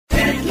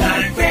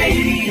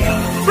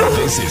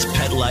This is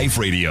Pet Life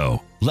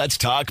Radio. Let's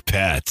talk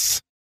pets.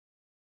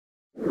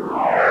 Everyone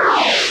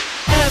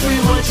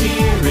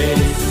cheer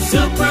is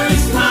Super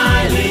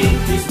Smiley.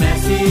 His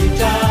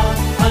message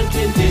of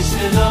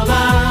unconditional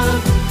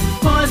love.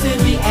 Paws in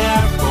the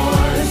air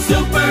for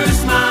Super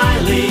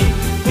Smiley.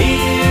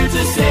 Here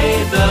to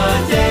save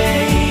the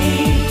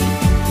day.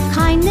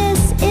 Kindness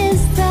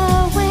is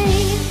the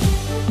way.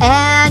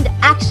 And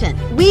action.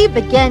 We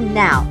begin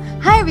now.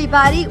 Hi,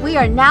 everybody. We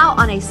are now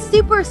on a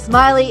Super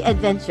Smiley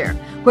Adventure,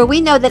 where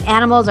we know that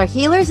animals are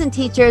healers and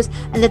teachers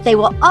and that they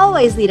will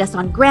always lead us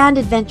on grand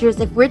adventures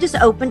if we're just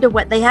open to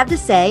what they have to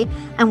say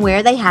and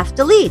where they have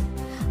to lead.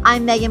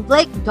 I'm Megan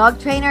Blake,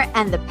 dog trainer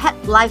and the pet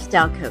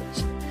lifestyle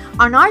coach.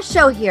 On our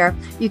show here,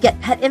 you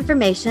get pet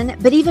information,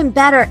 but even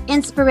better,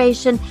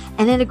 inspiration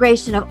and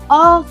integration of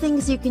all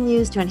things you can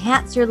use to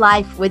enhance your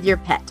life with your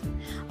pet.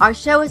 Our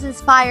show is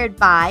inspired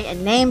by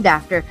and named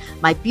after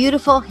my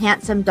beautiful,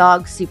 handsome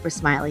dog, Super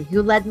Smiley,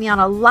 who led me on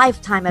a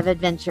lifetime of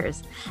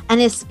adventures, and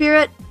his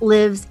spirit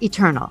lives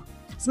eternal.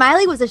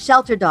 Smiley was a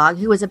shelter dog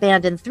who was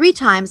abandoned 3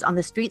 times on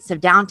the streets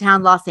of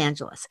downtown Los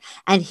Angeles,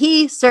 and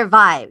he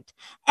survived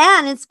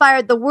and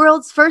inspired the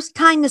world's first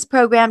kindness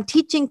program,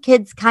 teaching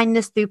kids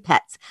kindness through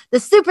pets, the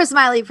Super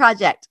Smiley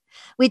Project.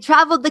 We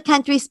traveled the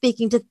country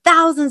speaking to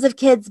thousands of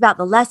kids about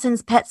the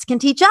lessons pets can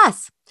teach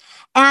us.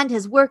 And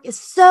his work is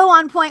so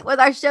on point with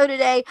our show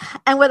today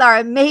and with our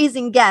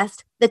amazing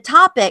guest. The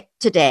topic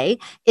today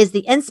is the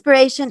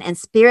inspiration and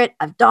spirit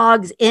of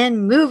dogs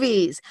in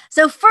movies.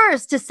 So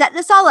first, to set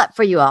this all up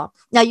for you all.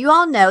 Now, you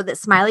all know that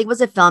Smiley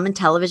was a film and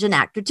television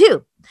actor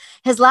too.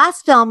 His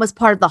last film was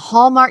part of the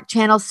Hallmark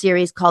Channel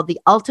series called The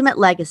Ultimate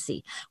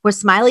Legacy, where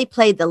Smiley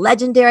played the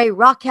legendary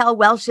Raquel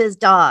Welch's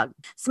dog.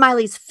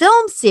 Smiley's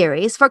film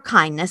series for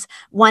kindness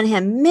won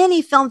him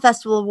many film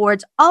festival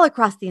awards all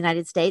across the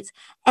United States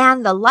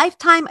and the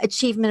Lifetime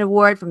Achievement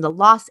Award from the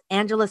Los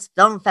Angeles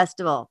Film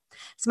Festival.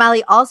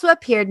 Smiley also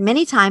appeared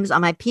many times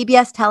on my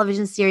PBS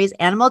television series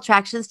Animal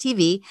Attractions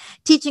TV,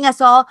 teaching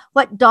us all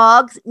what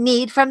dogs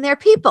need from their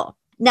people.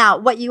 Now,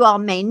 what you all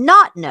may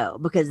not know,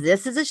 because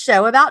this is a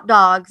show about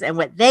dogs and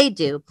what they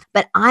do,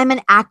 but I'm an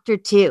actor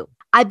too.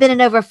 I've been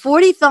in over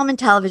 40 film and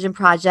television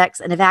projects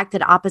and have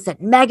acted opposite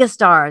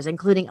megastars,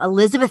 including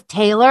Elizabeth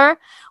Taylor,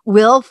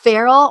 Will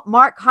Ferrell,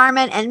 Mark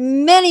Harmon,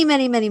 and many,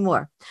 many, many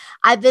more.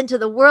 I've been to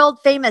the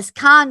world-famous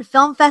Cannes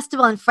Film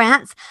Festival in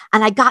France,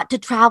 and I got to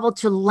travel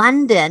to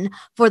London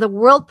for the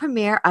world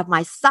premiere of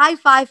my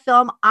sci-fi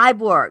film,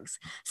 Iborgs.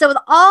 So with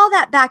all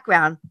that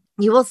background,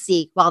 you will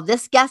see while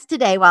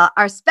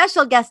our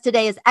special guest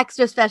today is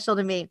extra special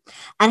to me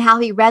and how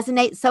he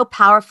resonates so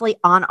powerfully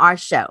on our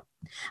show.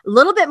 A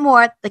little bit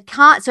more,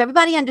 so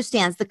everybody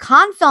understands, the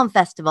Cannes Film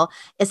Festival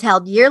is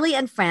held yearly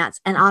in France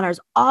and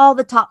honors all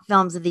the top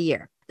films of the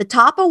year. The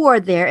top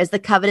award there is the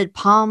coveted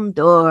Palme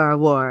d'Or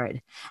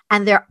Award.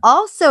 And there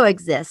also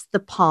exists the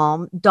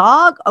Palme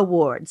Dog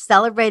Award,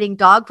 celebrating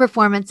dog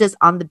performances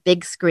on the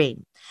big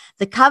screen.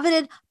 The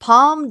coveted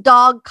Palme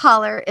Dog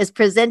Collar is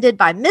presented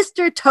by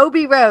Mr.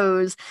 Toby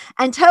Rose.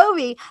 And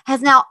Toby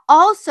has now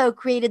also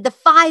created the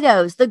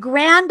FIDOs, the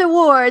grand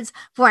awards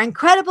for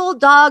incredible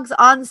dogs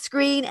on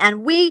screen.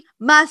 And we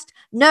must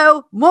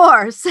know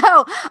more.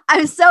 So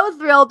I'm so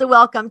thrilled to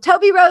welcome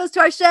Toby Rose to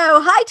our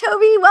show. Hi,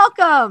 Toby.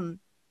 Welcome.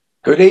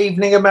 Good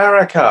evening,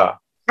 America.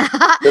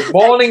 Good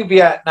morning,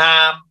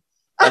 Vietnam.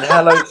 And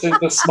hello,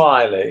 Super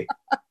Smiley.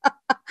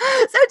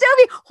 So,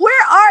 Toby,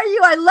 where are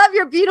you? I love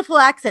your beautiful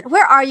accent.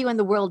 Where are you in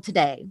the world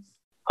today?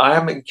 I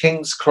am in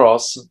King's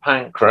Cross, St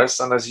Pancras.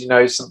 And as you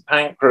know, St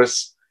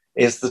Pancras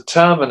is the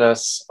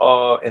terminus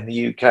in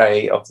the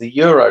UK of the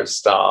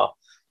Eurostar,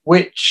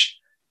 which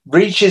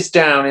reaches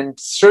down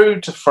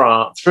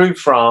through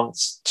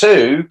France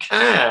to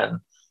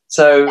Cannes.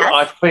 So yes.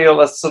 I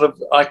feel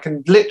I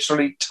can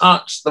literally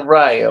touch the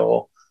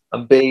rail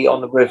and be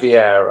on the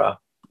Riviera.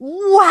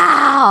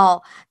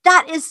 Wow,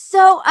 that is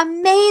so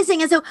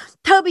amazing. And so,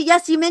 Toby,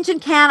 yes, you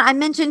mentioned Cannes. I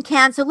mentioned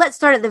Cannes. So let's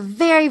start at the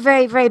very,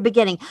 very, very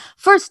beginning.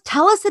 First,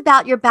 tell us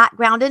about your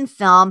background in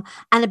film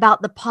and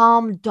about the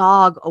Palme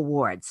Dog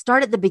Award.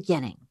 Start at the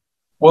beginning.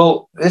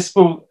 Well, this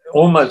will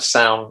almost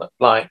sound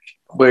like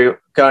we're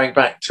going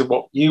back to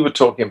what you were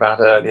talking about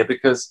earlier,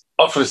 because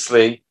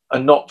obviously,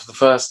 and not for the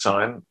first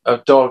time, a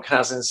dog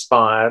has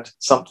inspired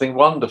something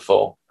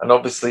wonderful. And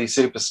obviously,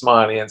 Super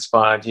Smiley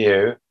inspired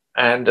you.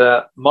 And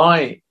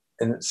my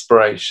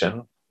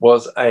inspiration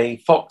was a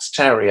Fox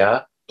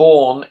Terrier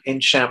born in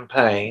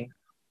Champagne,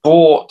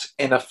 bought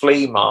in a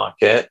flea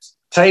market,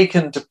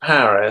 taken to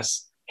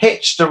Paris,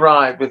 hitched a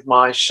ride with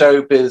my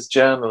showbiz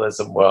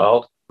journalism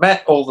world,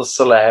 met all the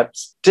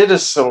celebs, did a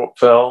short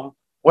film,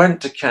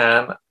 went to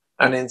Cannes,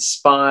 and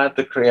inspired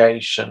the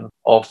creation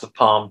of the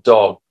Palme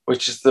Dog,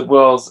 which is the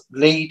world's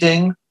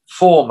leading,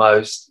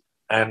 foremost,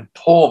 and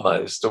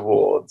poormost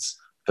awards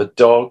for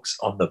dogs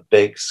on the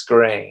big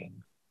screen.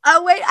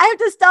 Oh, wait, I have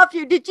to stop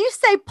you. Did you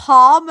say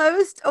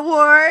Palmost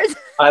Award?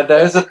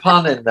 There's a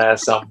pun in there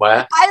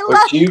somewhere,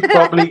 which you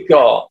probably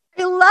got.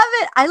 I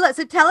love it.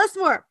 So tell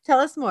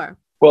us more.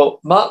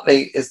 Well,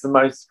 Muttley is the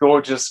most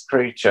gorgeous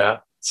creature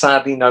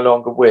sadly no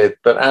longer with.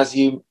 But as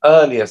you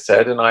earlier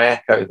said, and I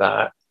echo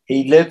that,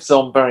 he lives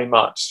on very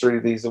much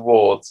through these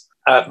awards.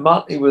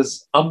 Mutt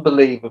was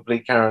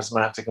unbelievably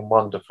charismatic and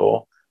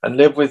wonderful, and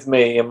lived with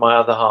me and my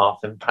other half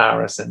in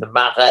Paris, in the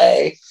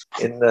Marais,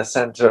 in the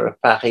centre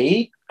of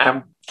Paris.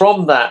 And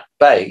from that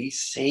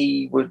base,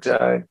 he would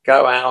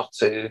go out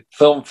to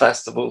film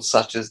festivals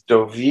such as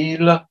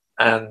Deauville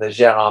and the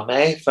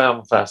Gérardmer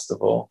Film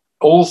Festival.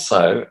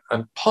 Also,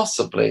 and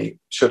possibly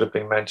should have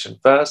been mentioned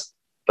first,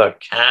 the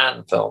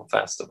Cannes Film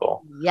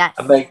Festival. Yes.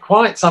 And made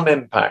quite some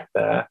impact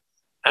there.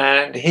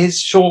 And his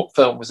short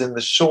film was in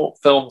the short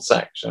film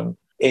section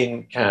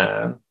in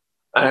Cannes.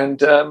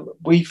 And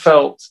we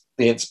felt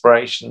the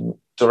inspiration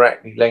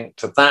directly linked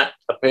to that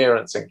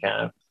appearance in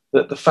Cannes,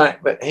 that the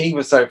fact that he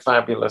was so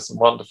fabulous and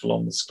wonderful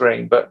on the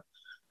screen, but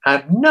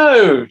had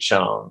no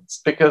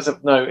chance because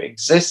of no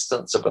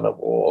existence of an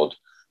award,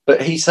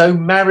 but he so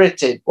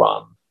merited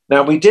one.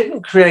 Now, we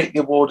didn't create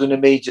the award and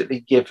immediately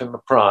give him a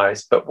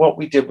prize, but what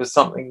we did was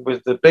something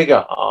with the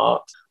bigger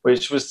heart,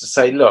 which was to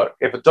say, look,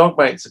 if a dog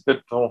makes a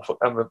good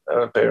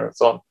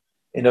appearance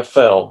in a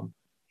film,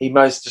 he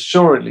most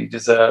assuredly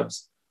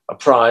deserves a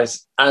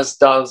prize, as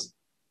does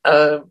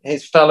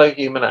his fellow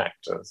human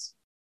actors.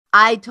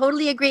 I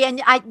totally agree.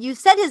 And you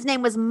said his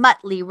name was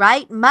Muttley,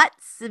 right?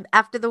 Mutt's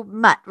after the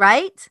Mutt,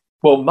 right?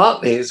 Well,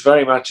 Muttley is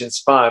very much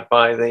inspired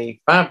by the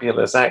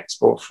fabulous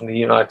export from the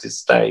United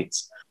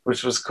States,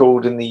 which was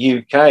called, in the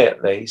UK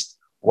at least,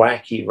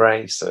 Wacky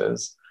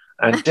Racers.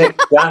 And Dick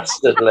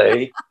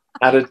Dastardly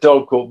had a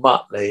dog called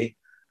Muttley,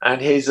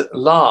 and his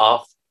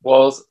laugh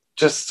was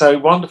just so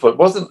wonderful. It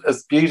wasn't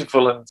as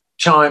beautiful and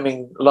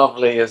chiming,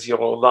 lovely as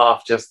your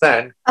laugh just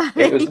then.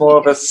 It was more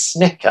of a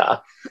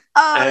snicker,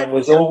 and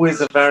was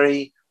always a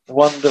very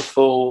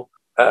wonderful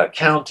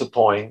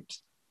counterpoint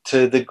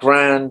to the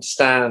grand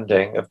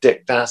standing of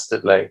Dick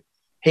Dastardly.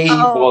 He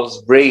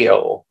was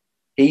real.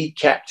 He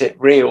kept it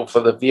real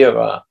for the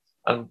viewer,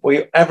 and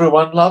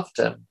everyone loved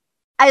him.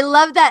 I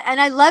love that.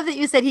 And I love that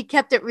you said he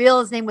kept it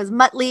real. His name was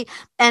Muttley.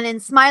 And in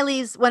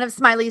one of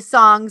Smiley's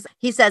songs,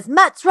 he says,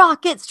 Mutt's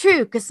rock, it's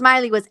true. Because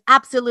Smiley was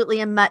absolutely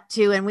a Mutt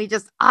too. And we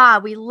just,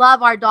 we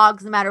love our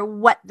dogs no matter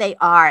what they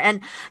are.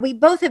 And we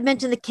both have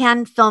mentioned the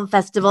Cannes Film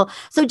Festival.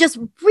 So just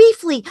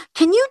briefly,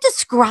 can you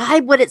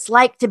describe what it's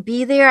like to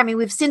be there? I mean,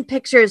 we've seen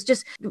pictures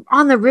just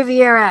on the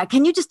Riviera.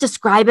 Can you just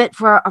describe it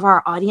for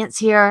our audience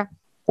here?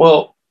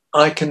 Well,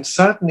 I can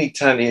certainly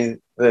tell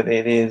you that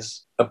it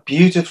is a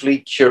beautifully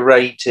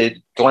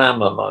curated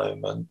glamour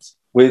moment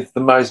with the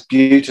most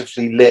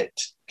beautifully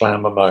lit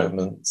glamour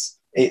moments.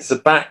 It's a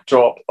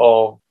backdrop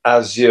of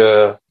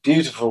azure,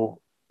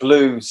 beautiful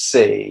blue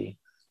sea.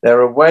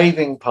 There are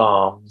waving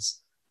palms.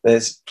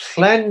 There's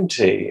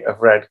plenty of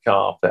red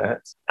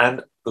carpet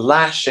and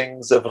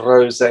lashings of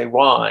rosé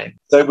wine.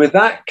 So with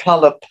that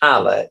colour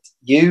palette,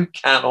 you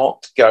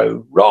cannot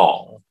go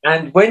wrong.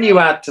 And when you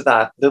add to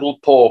that little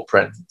paw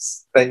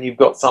prints, then you've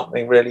got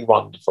something really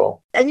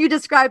wonderful. And you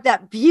described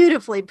that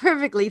beautifully,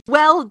 perfectly.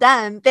 Well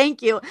done.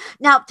 Thank you.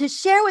 Now, to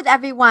share with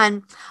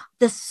everyone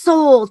the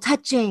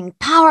soul-touching,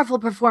 powerful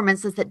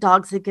performances that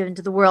dogs have given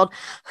to the world,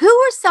 who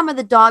are some of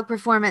the dog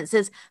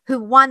performances who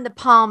won the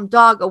Palm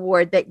Dog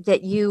Award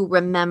that you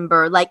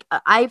remember? Like,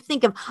 I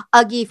think of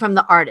Uggy from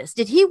The Artist.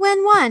 Did he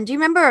win one? Do you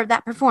remember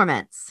that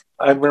performance?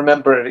 I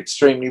remember it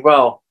extremely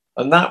well.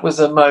 And that was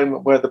a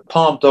moment where the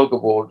Palm Dog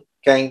Award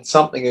gained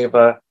something of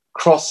a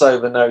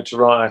crossover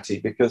notoriety,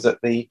 because at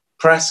the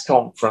press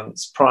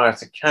conference prior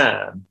to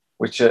Cannes,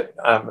 which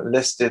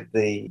listed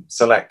the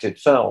selected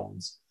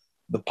films,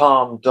 the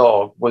Palm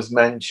Dog was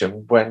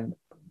mentioned when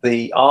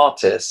The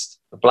Artist,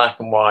 the black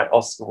and white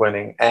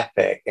Oscar-winning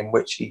epic in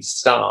which he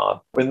starred,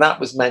 when that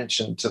was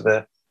mentioned to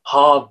the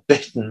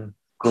hard-bitten,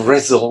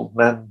 grizzled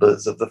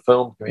members of the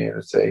film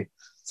community,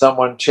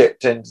 someone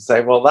chipped in to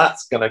say, well,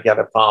 that's going to get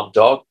a Palm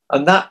Dog.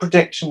 And that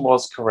prediction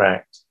was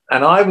correct.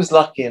 And I was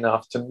lucky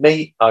enough to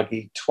meet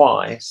Uggy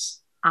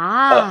twice.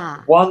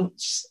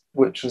 Once,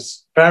 which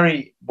was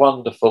very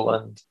wonderful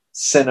and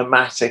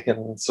cinematic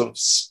and sort of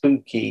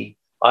spooky.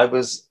 It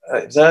was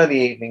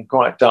early evening,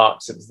 quite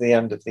dark, so it was the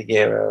end of the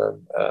year,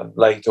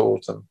 late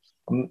autumn.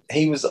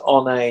 He was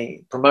on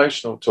a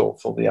promotional tour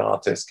for The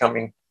Artist,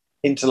 coming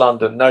into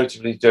London,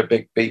 notably to a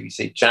big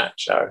BBC chat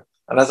show.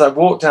 And as I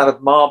walked out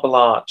of Marble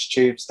Arch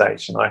tube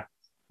station, I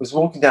was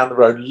walking down the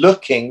road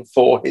looking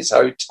for his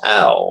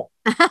hotel.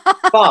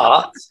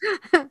 But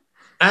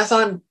as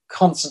I'm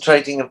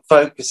concentrating and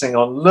focusing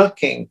on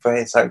looking for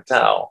his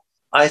hotel,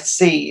 I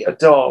see a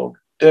dog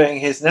doing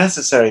his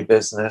necessary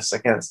business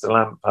against a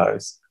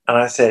lamppost. And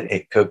I said,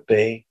 it could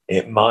be,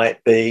 it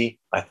might be,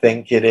 I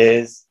think it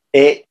is.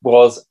 It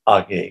was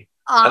Uggy.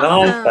 Awesome. And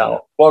I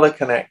felt, what a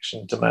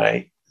connection to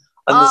make.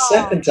 And the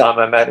second time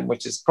I met him,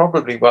 which is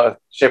probably worth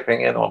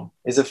chipping in on,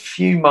 is a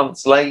few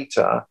months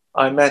later,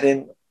 I met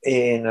him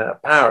in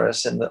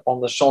Paris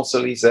on the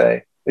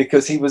Champs-Élysées,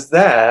 because he was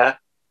there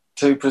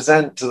to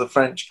present to the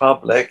French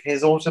public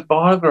his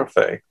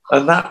autobiography.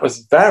 And that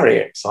was very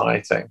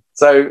exciting.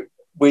 So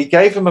we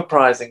gave him a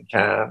prize in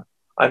Cannes.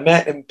 I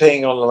met him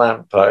peeing on a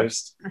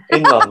lamppost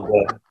in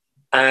London.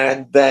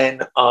 And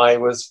then I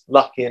was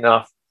lucky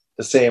enough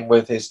to see him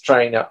with his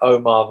trainer,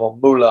 Omar von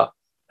Muller,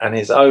 and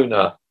his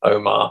owner,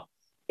 Omar,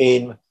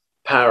 in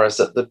Paris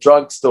at the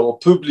drugstore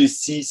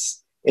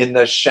Publicis in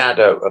the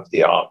shadow of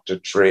the Arc de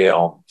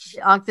Triomphe.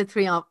 The Arc de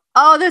Triomphe.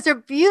 Oh, those are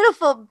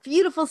beautiful,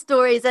 beautiful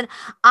stories. And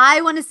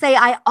I want to say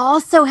I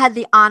also had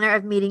the honor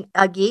of meeting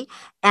Uggie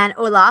and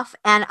Olaf.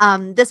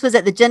 And this was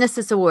at the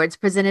Genesis Awards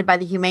presented by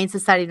the Humane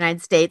Society of the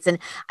United States. And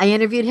I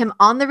interviewed him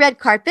on the red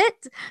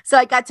carpet. So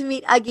I got to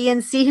meet Uggie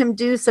and see him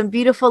do some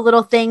beautiful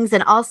little things.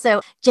 And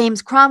also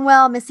James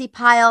Cromwell, Missy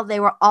Pyle,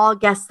 they were all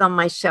guests on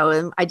my show.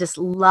 And I just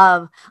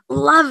love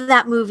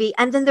that movie.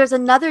 And then there's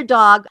another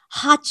dog,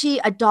 Hachi,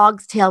 A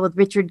Dog's Tale with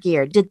Richard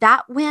Gere. Did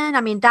that win?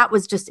 I mean, that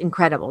was just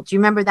incredible. Do you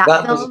remember that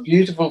film? That was a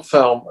beautiful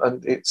film.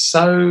 And it's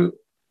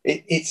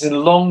a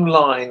long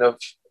line of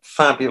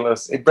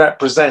fabulous, it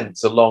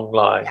represents a long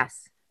line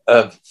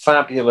of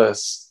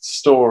fabulous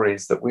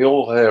stories that we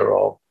all hear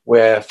of,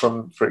 where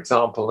from, for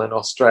example, in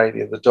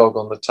Australia, the dog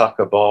on the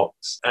tucker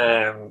box,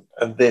 and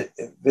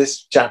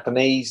this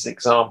Japanese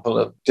example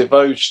of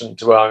devotion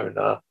to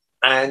owner.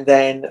 And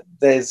then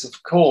there's,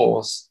 of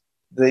course,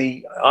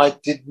 I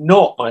did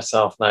not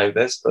myself know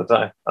this,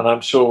 and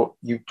I'm sure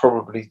you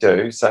probably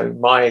do, so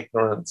my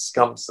ignorance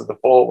comes to the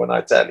fore when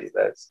I tell you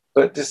this,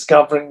 but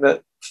discovering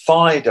that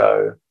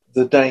Fido,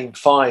 the Dane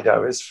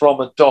Fido, is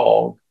from a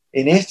dog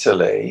in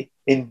Italy,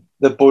 in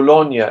the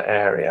Bologna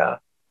area,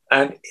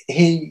 and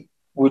he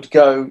would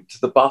go to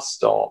the bus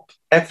stop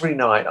every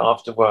night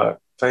after work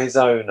for his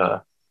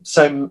owner,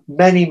 so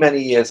many,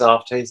 many years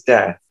after his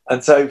death.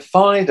 And so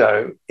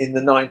Fido, in the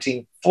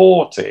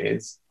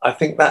 1940s, I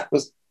think that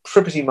was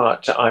pretty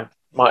much, I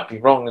might be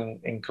wrong and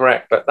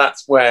incorrect, but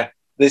that's where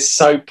this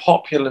so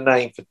popular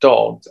name for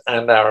dogs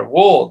and our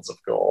awards, of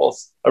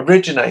course,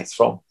 originates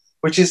from,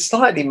 which is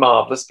slightly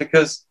marvellous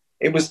because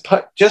it was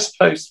just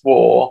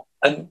post-war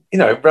and,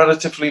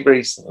 relatively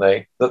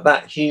recently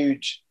that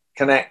huge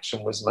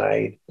connection was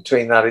made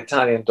between that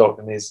Italian dog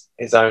and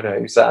his owner,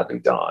 who sadly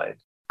died.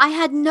 I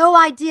had no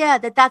idea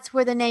that that's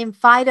where the name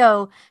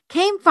Fido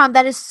came from.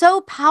 That is so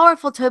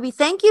powerful, Toby.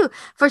 Thank you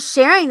for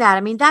sharing that.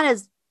 I mean,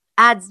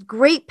 adds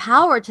great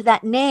power to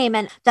that name.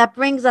 And that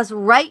brings us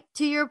right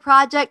to your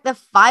project, the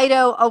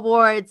Fido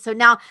Awards. So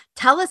now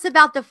tell us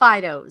about the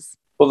Fidos.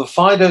 Well, the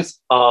FIDOs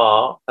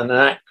are an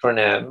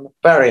acronym,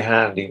 very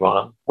handy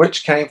one.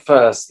 Which came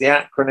first, the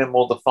acronym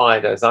or the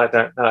FIDOs? I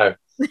don't know.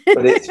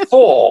 But it's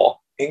for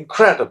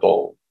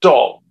incredible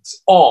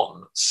dogs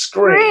on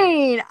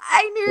screen.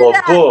 I knew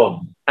that.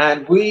 Boom.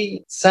 And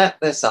we set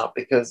this up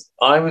because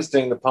I was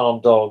doing the Palm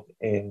Dog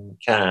in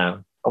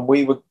Cannes, and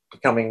we were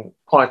becoming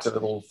quite a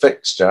little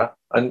fixture.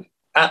 And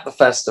at the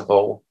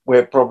festival,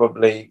 we're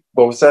certainly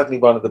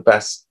one of the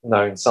best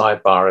known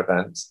sidebar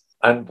events.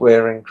 And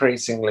we're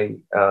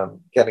increasingly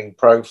getting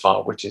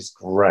profile, which is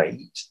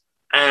great.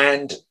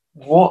 And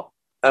what,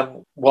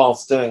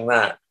 whilst doing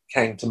that,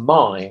 came to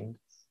mind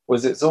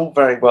was it's all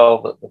very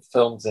well that the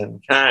films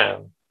in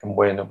Cannes can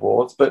win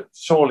awards, but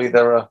surely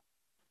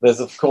there's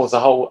of course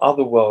a whole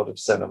other world of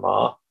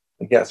cinema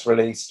that gets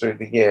released through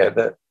the year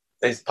that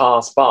is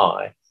passed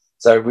by.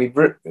 So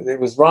it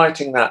was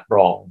writing that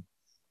wrong.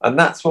 And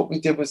that's what we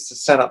did, was to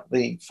set up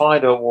the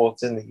FIDO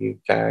Awards in the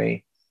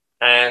UK.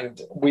 And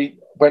we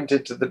went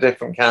into the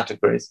different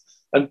categories.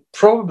 And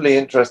probably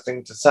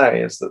interesting to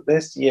say is that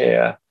this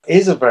year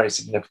is a very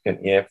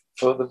significant year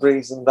for the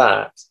reason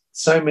that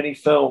so many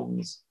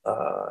films,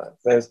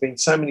 there's been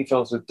so many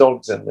films with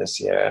dogs in this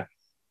year.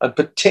 And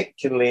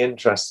particularly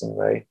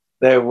interestingly,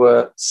 there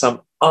were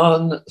some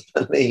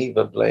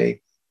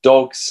unbelievably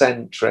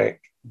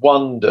dog-centric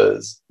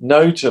wonders,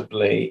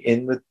 notably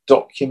in the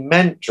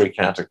documentary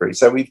category.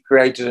 So we've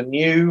created a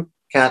new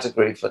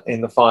category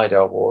in the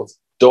FIDO Awards,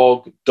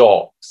 Dog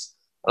Docs.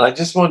 And I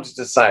just wanted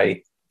to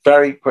say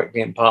very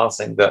quickly in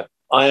passing that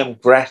I am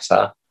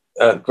Greta,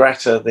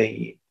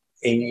 the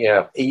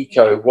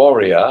eco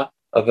warrior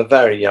of a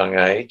very young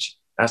age,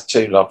 has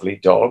two lovely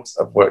dogs,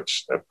 of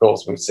which, of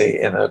course, we see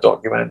in her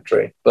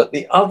documentary. But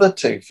the other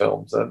two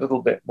films are a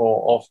little bit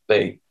more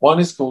offbeat. One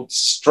is called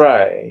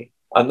Stray,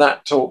 and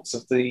that talks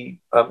of the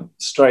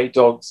stray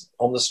dogs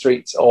on the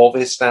streets of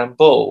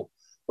Istanbul,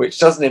 which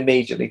doesn't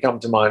immediately come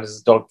to mind as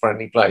a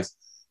dog-friendly place.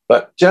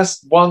 But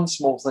just one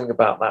small thing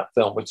about that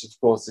film, which of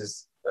course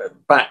is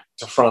back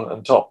to front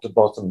and top to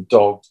bottom,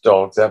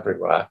 dogs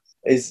everywhere,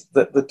 is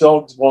that the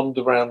dogs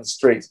wander around the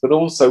streets, but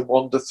also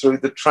wander through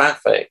the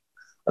traffic.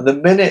 And the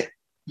minute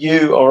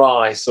you or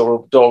I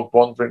saw a dog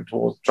wandering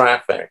towards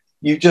traffic,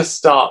 you just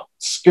start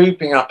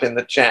scooping up in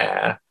the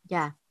chair,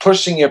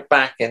 pushing your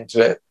back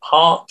into it,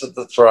 heart to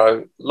the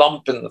throat,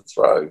 lump in the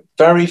throat,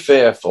 very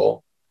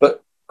fearful.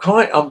 But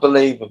quite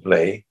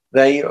unbelievably,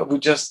 they were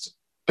just,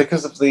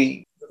 because of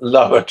the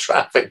lower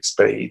traffic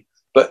speed,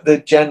 but the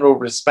general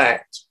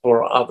respect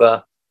for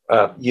other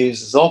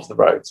users of the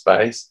road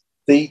space,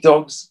 the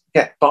dogs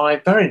get by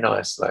very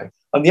nicely.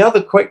 And the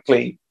other,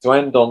 quickly, to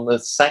end on the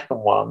second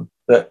one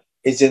that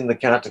is in the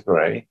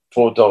category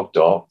for dog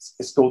docs,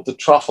 is called the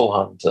Truffle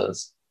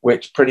Hunters,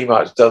 which pretty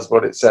much does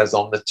what it says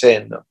on the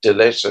tin of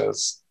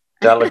delicious.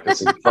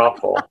 delicacy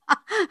truffle.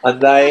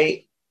 And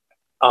they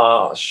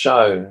are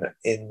shown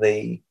in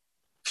the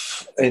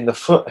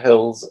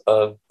foothills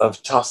of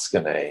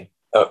Tuscany,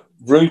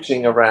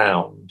 rooting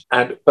around,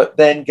 but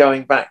then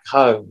going back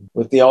home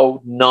with the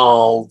old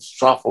gnarled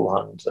truffle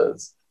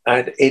hunters.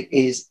 And it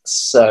is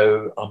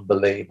so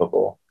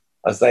unbelievable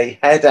as they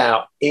head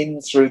out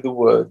in through the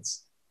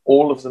woods,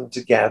 all of them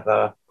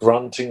together,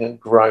 grunting and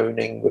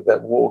groaning with their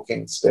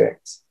walking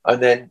sticks,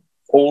 and then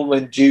all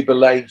in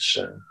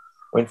jubilation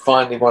when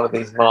finally one of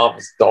these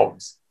marvelous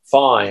dogs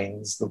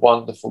finds the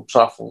wonderful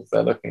truffles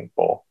they're looking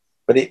for.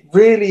 But it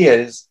really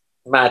is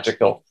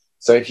magical.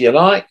 So if you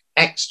like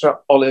extra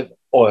olive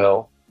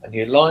oil and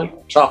you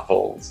like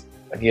truffles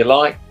and you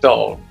like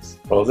dogs,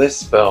 well,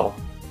 this film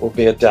will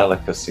be a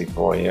delicacy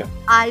for you.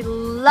 I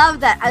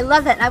love that. I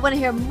love that. And I want to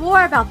hear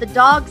more about the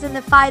dogs in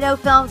the Fido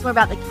films, more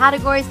about the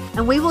categories,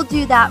 and we will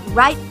do that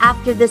right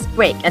after this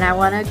break. And I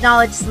want to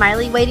acknowledge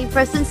Smiley waiting for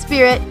us in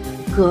spirit.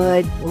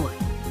 Good boy.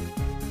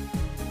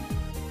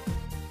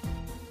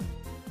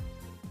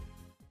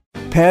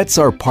 Pets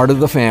are part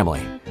of the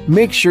family.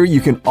 Make sure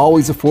you can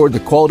always afford the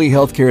quality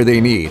health care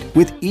they need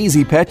with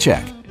Easy Pet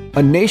Check,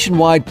 a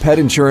nationwide pet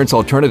insurance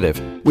alternative.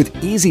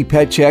 With Easy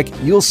Pet Check,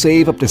 you'll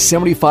save up to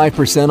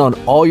 75% on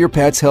all your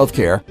pet's health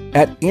care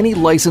at any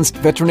licensed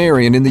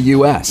veterinarian in the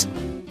U.S.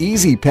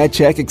 Easy Pet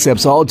Check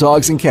accepts all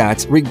dogs and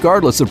cats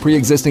regardless of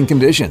pre-existing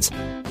conditions.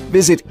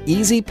 Visit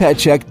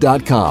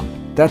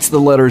EasyPetCheck.com. That's the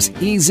letters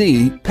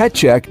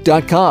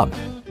EasyPetCheck.com.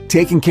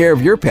 Taking care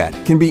of your pet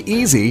can be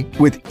easy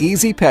with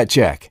Easy Pet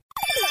Check.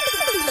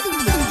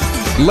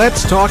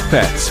 Let's Talk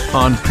Pets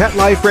on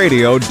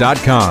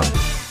PetLifeRadio.com.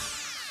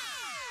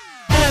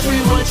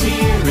 Everyone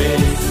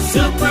cheering,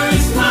 Super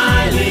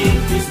Smiley,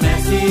 his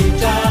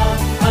message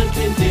of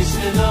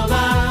unconditional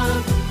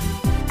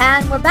love.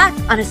 And we're back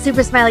on A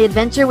Super Smiley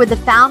Adventure with the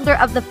founder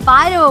of the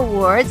Fido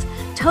Awards,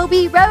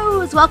 Toby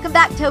Rose. Welcome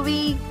back,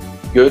 Toby.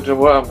 Good. So,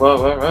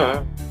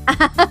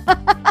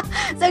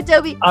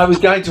 Toby, I was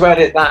going to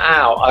edit that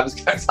out. I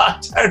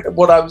don't know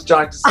what I was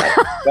trying to say.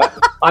 But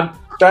I'm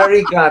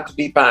very glad to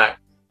be back.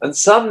 And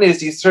suddenly,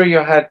 as you threw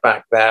your head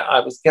back there,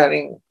 I was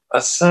getting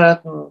a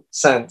certain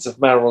sense of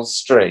Meryl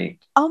Streep.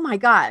 Oh my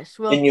gosh!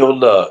 Well, in your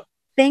look.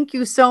 Thank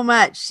you so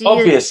much. She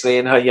obviously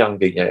in her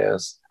younger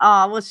years.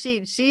 Oh well,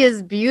 she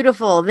is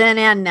beautiful then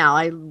and now.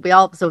 I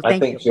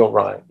think you're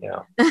right.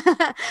 Yeah.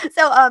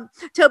 So,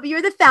 Toby,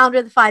 you're the founder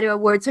of the Fido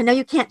Awards. So I know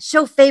you can't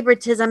show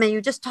favoritism, and you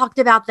just talked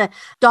about the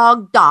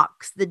dog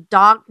docs, the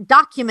dog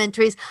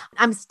documentaries.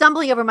 I'm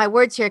stumbling over my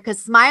words here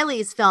because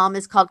Smiley's film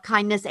is called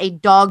Kindness, a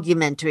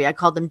Dogumentary. I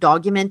call them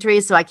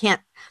documentaries, so I can't.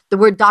 The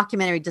word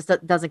documentary just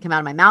doesn't come out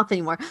of my mouth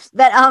anymore.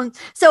 But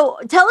so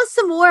tell us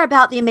some more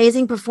about the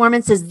amazing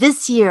performances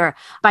this year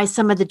by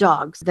some of the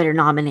dogs that are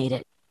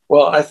nominated.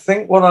 Well, I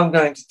think what I'm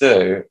going to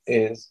do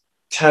is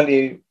tell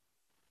you,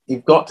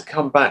 you've got to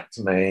come back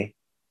to me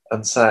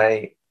and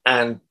say,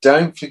 and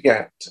don't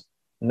forget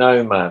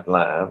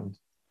Nomadland,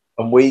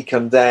 and we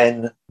can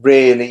then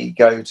really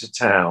go to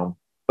town.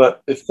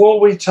 But before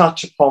we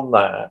touch upon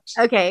that,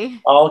 okay,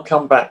 I'll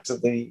come back to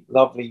the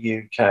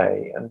lovely UK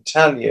and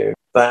tell you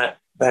that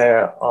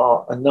there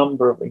are a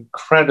number of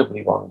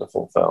incredibly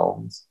wonderful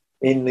films.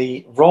 In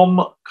the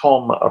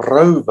rom-com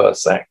rover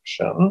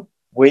section,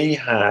 we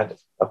had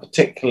a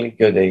particularly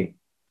goodie,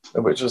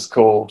 which was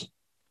called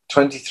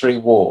 23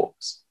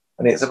 Walks.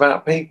 And it's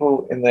about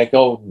people in their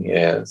golden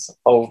years,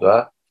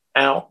 older,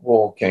 out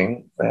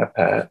walking their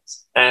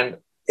pets. And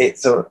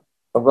it's a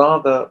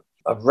rather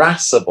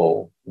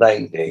irascible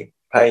lady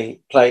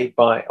played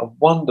by a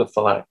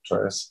wonderful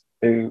actress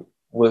who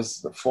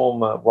was the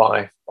former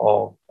wife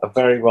of a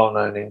very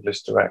well-known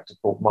English director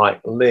called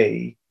Mike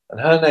Leigh. And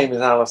her name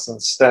is Alison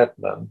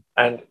Steadman.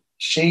 And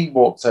she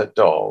walks her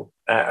dog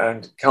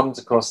and comes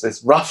across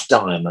this rough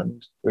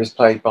diamond who is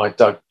played by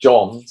Doug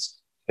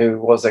Johns, who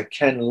was a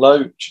Ken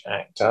Loach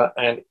actor.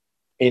 And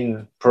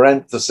in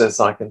parenthesis,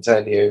 I can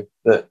tell you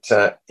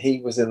that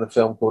he was in the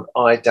film called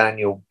I,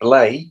 Daniel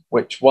Blake,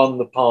 which won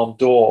the Palme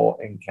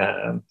d'Or in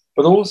Cannes,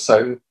 but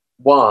also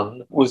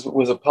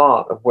was a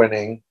part of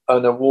winning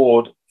an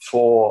award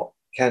for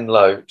Ken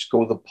Loach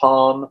called the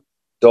Palme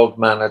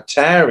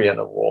Dogmanitarian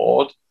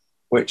Award,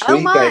 which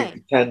we gave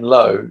to Ken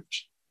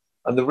Loach.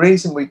 And the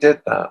reason we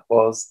did that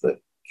was that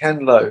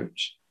Ken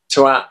Loach,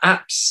 to our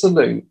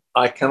absolute,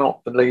 I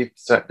cannot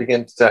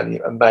begin to tell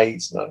you,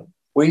 amazement,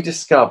 we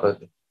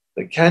discovered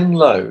that Ken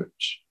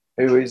Loach,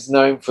 who is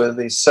known for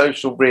the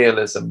social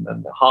realism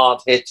and the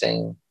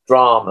hard-hitting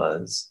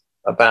dramas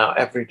about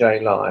everyday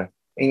life,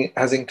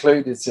 has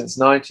included since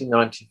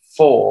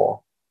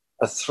 1994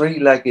 a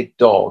three-legged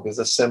dog as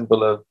a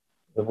symbol of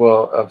the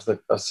world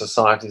of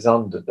society's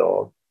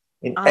underdog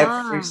in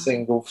every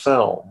single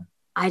film.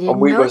 And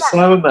we were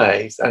so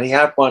amazed. And he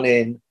had one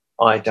in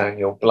I,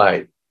 Daniel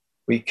Blake.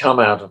 We come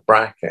out of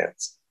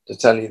brackets to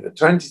tell you that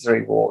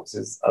 23 Walks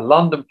is a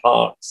London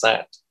Park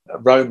set, a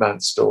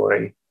romance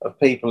story of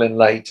people in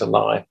later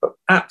life, but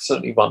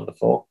absolutely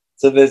wonderful.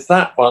 So there's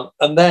that one.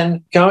 And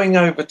then going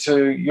over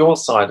to your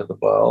side of the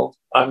world,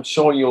 I'm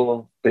sure you'll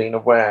have been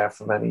aware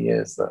for many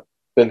years that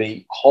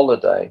Billie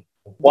Holiday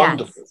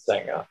wonderful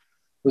singer,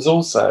 was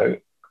also,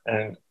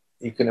 and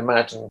you can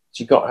imagine,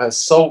 she got her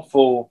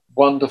soulful,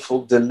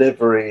 wonderful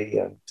delivery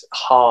and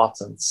heart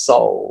and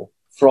soul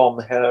from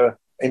her,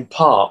 in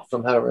part,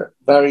 from her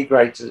very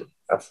great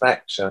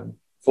affection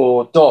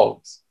for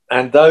dogs.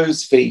 And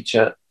those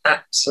feature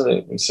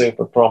absolutely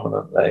super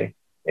prominently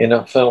in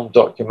a film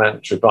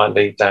documentary by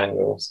Lee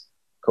Daniels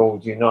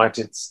called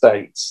United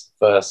States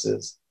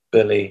versus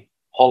Billie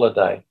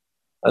Holiday.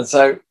 And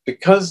so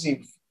because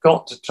you've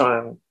got to try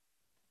and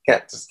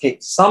get to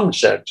keep some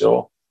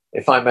schedule,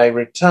 if I may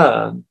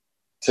return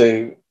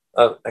to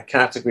a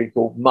category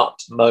called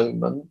Mutt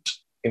Moment,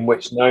 in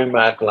which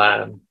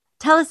Nomadland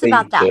Tell us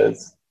about that.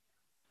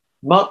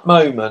 Mutt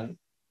Moment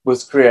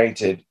was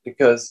created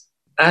because,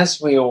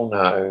 as we all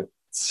know,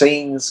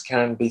 scenes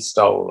can be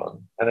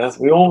stolen. And as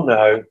we all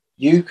know,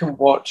 you can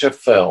watch a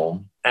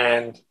film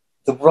and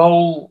the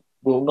role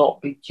will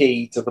not be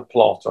key to the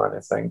plot or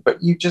anything,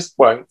 but you just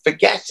won't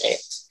forget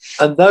it.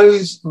 And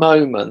those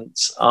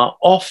moments are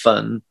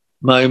often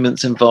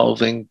moments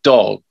involving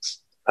dogs,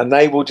 and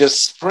they will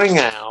just spring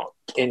out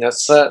in a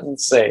certain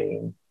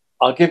scene.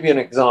 I'll give you an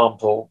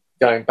example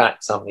going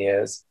back some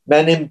years.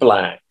 Men in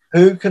Black.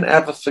 Who can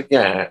ever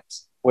forget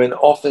when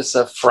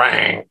Officer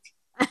Frank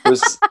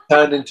was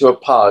turned into a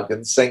pug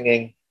and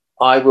singing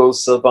 "I Will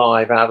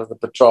Survive" out of the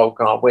patrol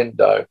car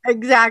window?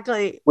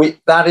 Exactly.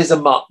 That is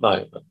a Mutt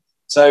moment.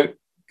 So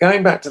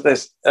going back to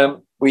this,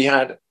 we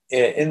had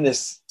in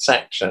this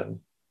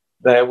section,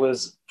 there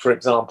was, for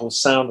example,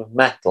 Sound of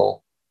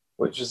Metal,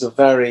 which was a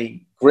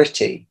very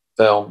gritty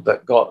film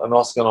that got an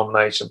Oscar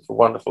nomination for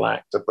wonderful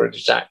actor,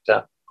 British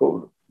actor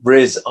called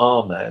Riz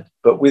Ahmed.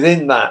 But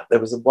within that, there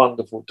was a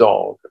wonderful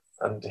dog,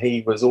 and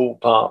he was all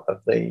part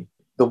of the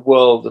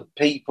world of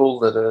people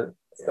that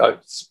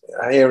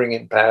are hearing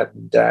impaired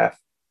and deaf.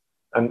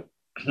 And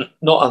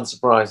not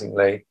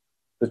unsurprisingly,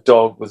 the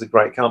dog was a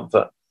great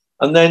comfort.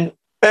 And then,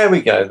 there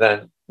we go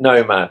then,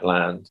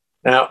 Nomadland.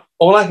 Now,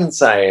 all I can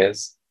say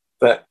is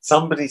that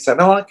somebody said,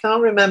 oh, I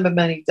can't remember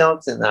many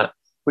dogs in that,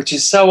 which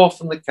is so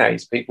often the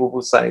case. People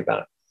will say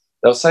that.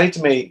 They'll say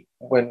to me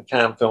when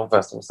Cannes Film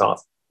Festival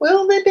starts,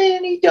 will there be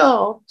any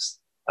dogs?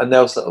 And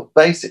they'll sort of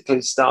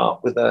basically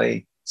start with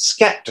a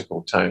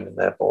skeptical tone in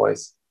their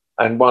voice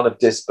and one of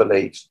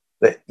disbelief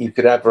that you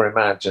could ever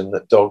imagine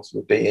that dogs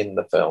would be in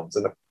the films.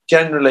 And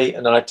generally,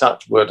 and I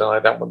touch wood and I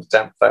don't want to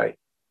tempt fate,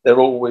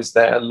 they're always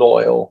there,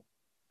 loyal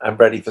and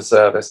ready for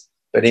service.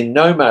 But in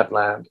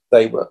Nomadland,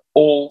 they were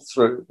all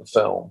through the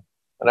film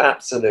and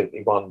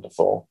absolutely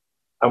wonderful.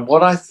 And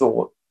what I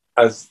thought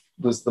was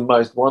the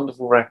most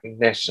wonderful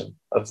recognition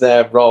of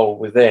their role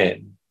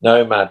within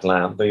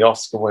Nomadland, the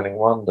Oscar-winning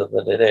wonder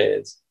that it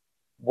is,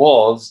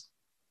 was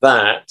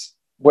that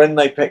when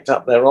they picked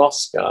up their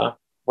Oscar,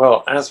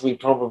 well, as we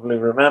probably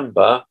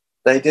remember,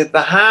 they did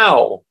the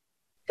howl.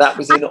 That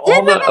was in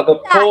honor of a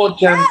poor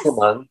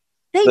gentleman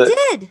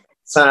that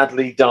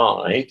sadly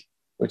died,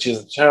 which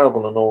is a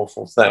terrible and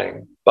awful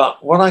thing.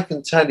 But what I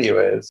can tell you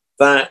is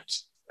that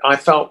I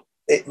felt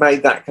it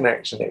made that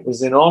connection. It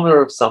was in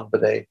honor of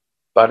somebody,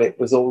 but it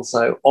was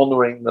also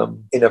honoring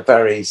them in a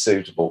very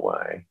suitable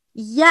way.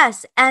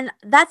 Yes, and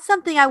that's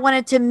something I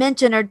wanted to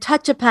mention or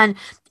touch upon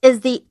is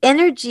the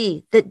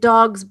energy that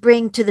dogs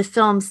bring to the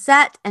film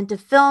set and to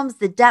films,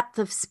 the depth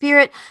of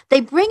spirit.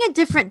 They bring a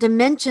different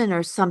dimension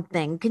or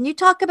something. Can you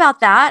talk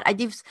about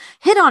that? You've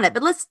hit on it,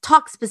 but let's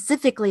talk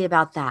specifically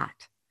about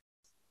that.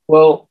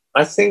 Well,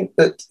 I think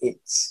that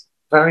it's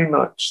very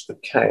much the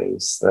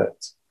case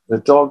that the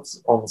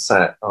dogs on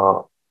set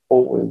are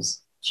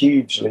always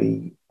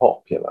hugely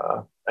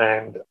popular.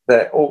 And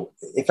they're all,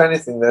 if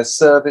anything, they're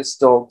service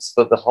dogs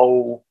for the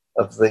whole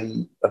of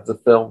the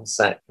film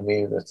set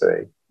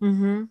community.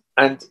 Mm-hmm.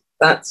 And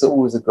that's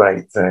always a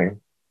great thing.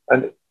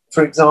 And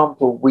for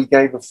example, we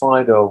gave a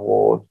FIDO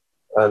award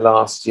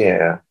last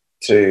year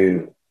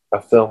to a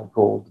film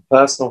called The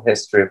Personal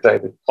History of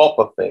David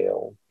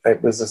Copperfield.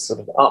 It was a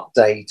sort of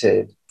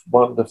updated,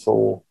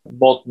 wonderful,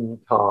 modern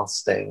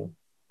casting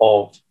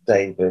of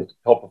David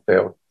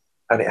Copperfield.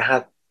 And it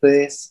had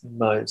this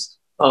most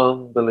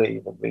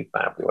unbelievably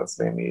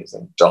fabulously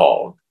amusing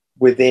dog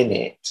within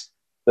it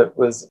that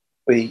was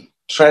the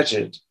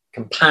treasured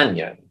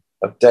companion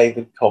of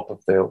David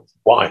Copperfield's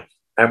wife.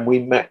 And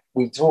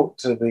we talked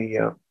to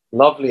the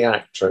lovely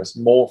actress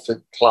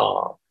Morfydd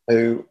Clark,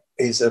 who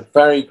is a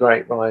very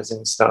great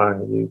rising star in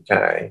the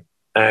UK.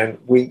 And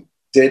we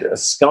did a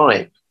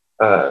Skype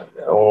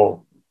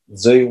or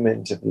Zoom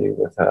interview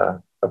with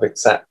her of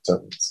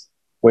acceptance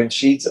when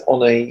she's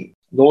on a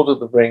Lord of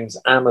the Rings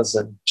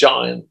Amazon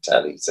giant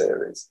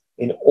teleseries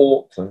in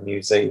Auckland,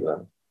 New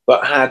Zealand,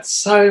 but had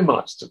so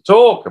much to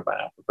talk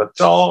about with the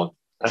dog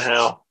and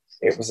how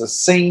it was a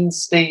scene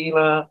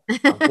stealer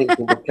and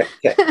people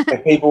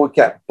would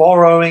kept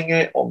borrowing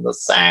it on the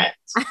set.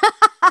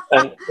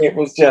 And it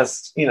was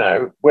just,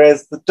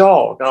 where's the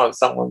dog? Oh,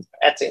 someone's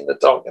petting the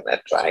dog in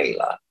their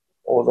trailer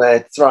or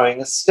they're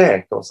throwing a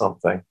stick or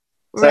something.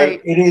 Right.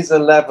 So it is a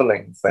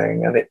leveling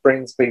thing and it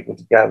brings people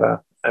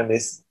together and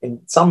is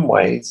in some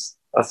ways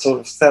a sort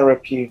of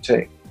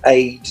therapeutic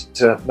aid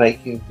to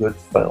making a good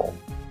film.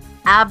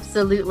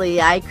 Absolutely.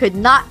 I could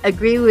not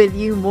agree with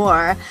you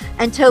more.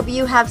 And Toby,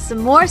 you have some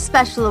more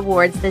special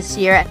awards this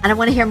year, and I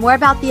want to hear more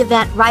about the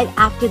event right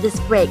after this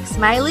break.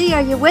 Smiley,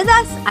 are you with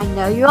us? I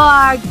know you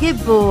are.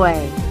 Good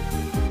boy.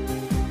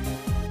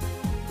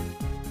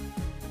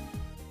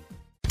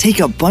 Take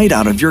a bite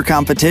out of your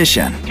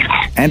competition.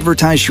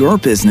 Advertise your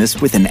business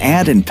with an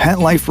ad in Pet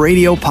Life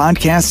Radio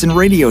podcasts and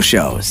radio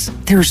shows.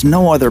 There's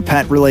no other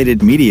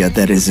pet-related media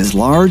that is as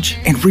large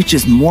and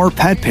reaches more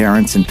pet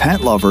parents and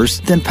pet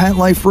lovers than Pet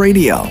Life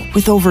Radio.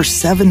 With over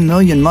 7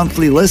 million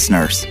monthly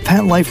listeners,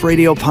 Pet Life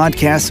Radio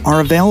podcasts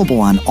are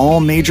available on all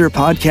major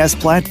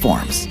podcast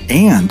platforms.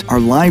 And our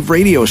live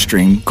radio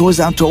stream goes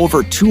out to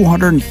over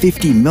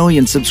 250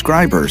 million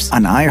subscribers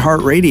on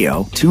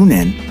iHeartRadio,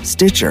 TuneIn,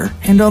 Stitcher,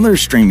 and other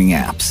streaming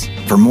apps.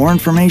 For more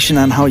information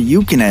on how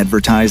you can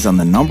advertise on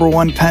the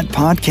 #1 pet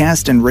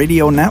podcast and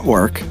radio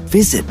network,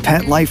 visit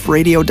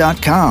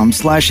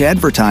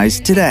PetLifeRadio.com/advertise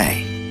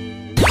today.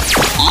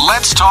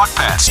 Let's talk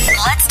pets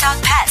Let's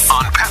talk pets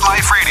on Pet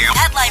Life Radio.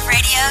 Pet Life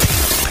Radio.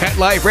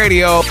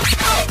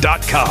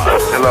 PetLifeRadio.com.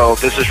 Hello,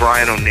 this is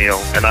Ryan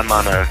O'Neill, and I'm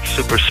on a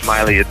super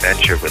smiley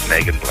adventure with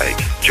Megan Blake.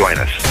 Join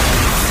us.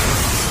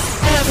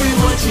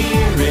 Everyone's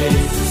here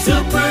is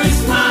Super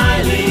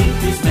Smiley.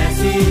 His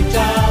message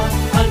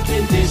of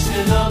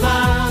unconditional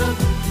love.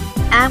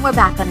 And we're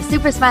back on a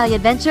Super Smiley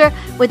Adventure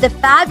with the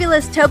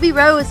fabulous Toby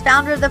Rose,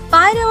 founder of the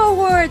FIDO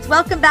Awards.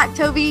 Welcome back,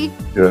 Toby.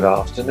 Good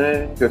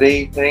afternoon, good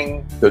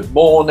evening, good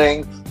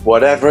morning,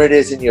 whatever it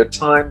is in your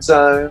time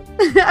zone.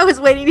 I was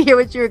waiting to hear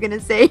what you were going to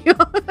say.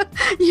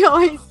 You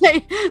always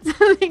say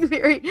something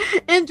very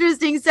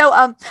interesting.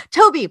 So,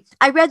 Toby,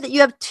 I read that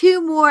you have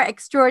 2 more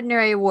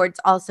extraordinary awards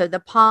also,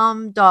 the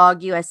Palm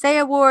Dog USA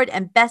Award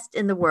and Best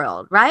in the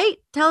World, right?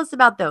 Tell us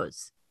about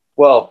those.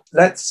 Well,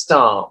 let's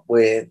start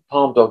with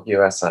Palm Dog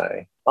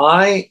USA.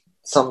 I,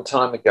 some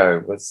time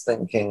ago, was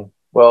thinking,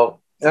 well,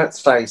 let's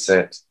face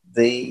it,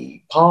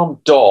 the Palm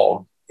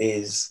Dog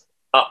is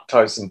up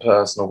close and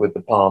personal with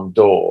the Palm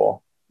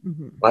Door.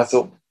 Mm-hmm. I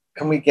thought,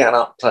 can we get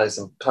up close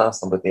and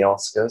personal with the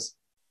Oscars?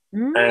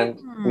 Mm-hmm.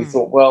 And we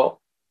thought, well,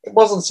 it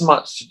wasn't so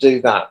much to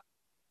do that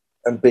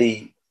and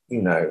be,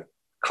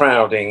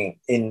 crowding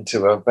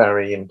into a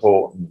very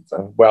important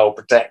and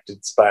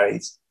well-protected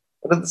space.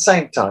 But at the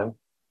same time,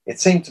 it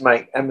seemed to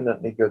make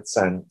eminently good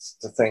sense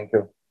to think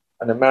of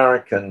an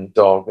American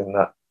dog in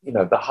that,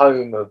 the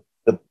home of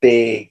the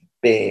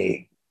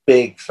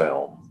big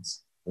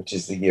films, which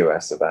is the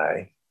US of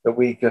A, that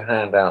we could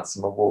hand out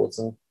some awards.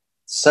 And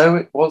so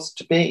it was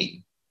to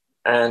be.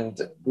 And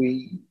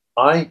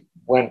I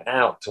went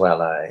out to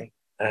LA,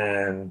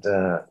 and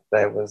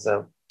there was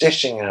a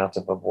dishing out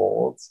of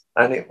awards,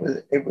 and it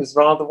was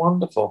rather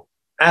wonderful.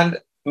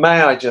 And may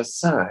I just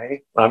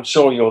say, I'm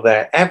sure you're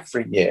there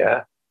every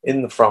year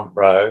in the front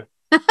row,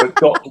 but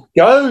got to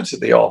go to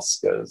the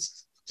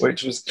Oscars,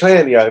 which was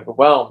clearly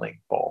overwhelming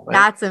for me.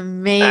 That's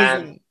amazing.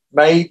 And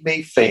made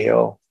me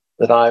feel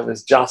that I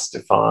was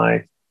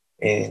justified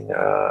in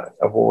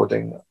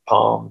awarding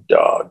Palm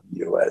Dog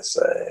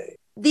USA.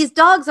 These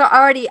dogs are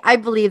already, I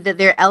believe that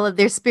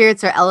their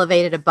spirits are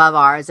elevated above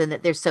ours, and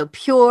that they're so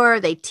pure.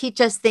 They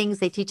teach us things,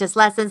 they teach us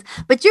lessons,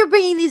 but you're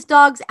bringing these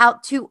dogs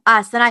out to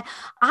us. And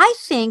I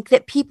think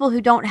that people who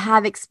don't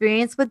have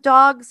experience with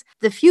dogs,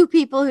 the few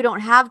people who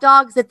don't have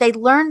dogs, that they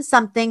learn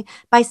something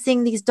by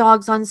seeing these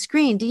dogs on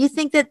screen. Do you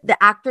think that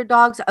the actor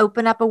dogs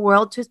open up a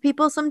world to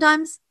people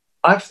sometimes?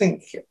 I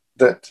think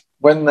that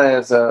when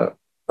there's a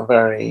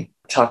very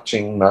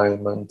touching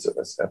moment,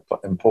 an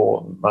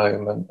important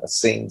moment, a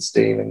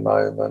scene-stealing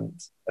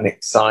moment, an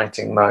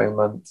exciting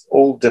moment,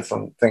 all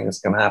different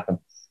things can happen.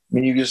 I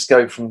mean, you just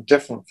go from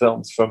different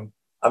films to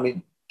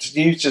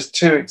use just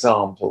 2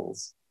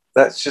 examples,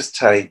 let's just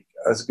take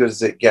As Good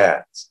as It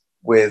Gets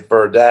with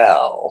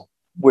Verdell,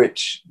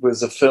 which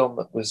was a film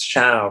that was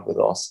showered with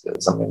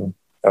Oscars. I mean,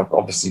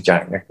 obviously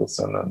Jack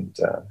Nicholson and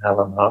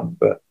Helen Hunt,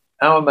 but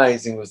how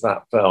amazing was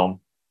that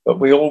film? But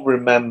we all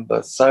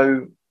remember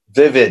so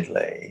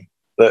vividly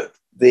that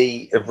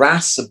the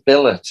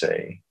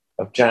irascibility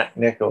of Jack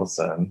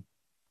Nicholson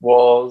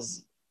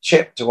was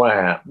chipped away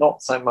at,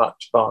 not so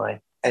much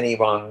by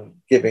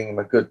anyone giving him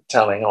a good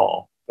telling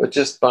off, but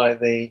just by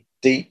the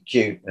deep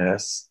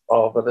cuteness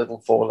of a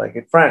little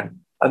 4-legged friend.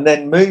 And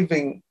then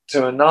moving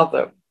to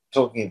another,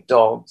 talking of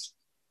dogs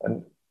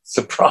and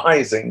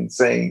surprising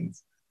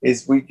scenes,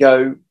 is we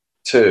go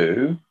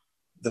to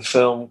the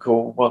film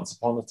called Once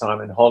Upon a Time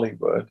in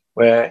Hollywood,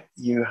 where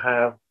you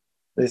have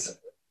this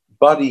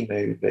buddy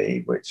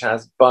movie which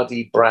has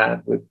Buddy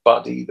Brand with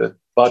Buddy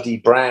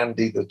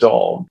Brandy the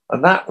dog,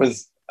 and that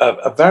was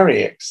a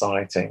very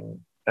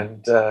exciting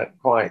and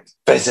quite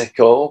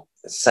physical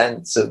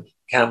sense of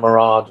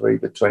camaraderie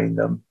between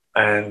them,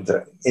 and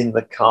in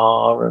the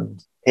car,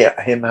 and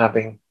him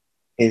having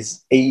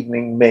his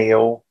evening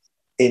meal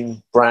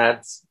in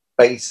Brad's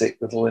basic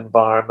little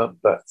environment,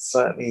 but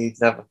certainly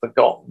he's never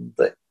forgotten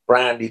that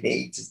Brandy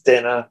needs his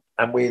dinner,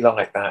 and we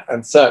like that.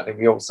 And certainly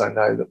we also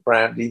know that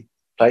Brandy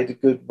played a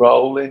good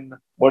role in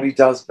what he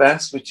does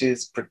best, which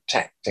is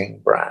protecting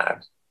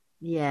Brad.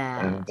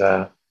 Yeah.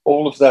 And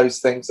all of those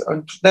things.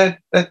 And they're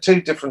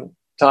two different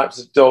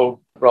types of dog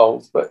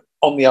roles, but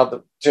on the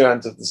other two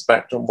ends of the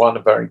spectrum, one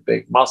a very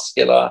big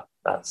muscular,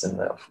 that's in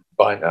there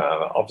by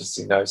now,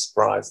 obviously no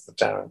surprise to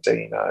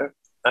Tarantino.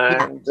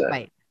 And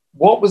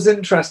what was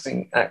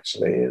interesting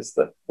actually is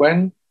that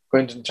when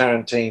Quentin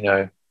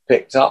Tarantino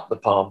picked up the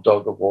Palm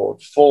Dog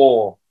Award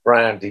for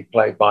Brandy,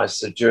 played by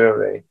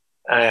Sajuri,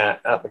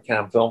 at the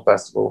Cannes Film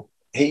Festival,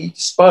 he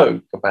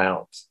spoke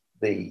about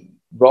the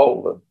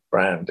role of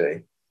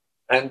Brandy,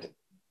 and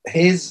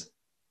his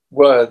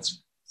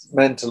words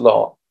meant a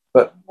lot,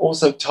 but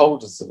also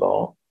told us a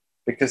lot,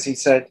 because he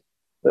said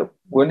that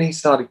when he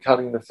started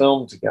cutting the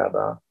film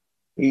together,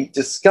 he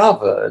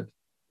discovered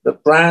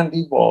that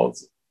Brandy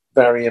was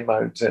very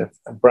emotive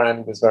and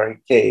Brandy was very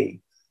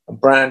key, and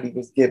Brandy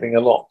was giving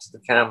a lot to the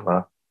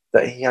camera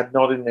that he had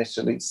not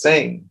initially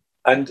seen.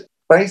 And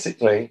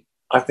basically,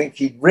 I think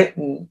he'd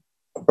written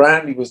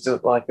Brandy was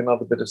just like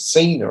another bit of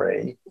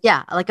scenery.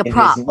 Yeah, like a in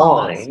prop. his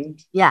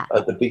mind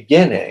at the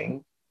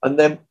beginning. And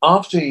then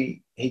after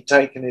he'd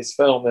taken his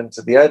film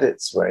into the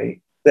edit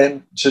suite,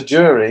 then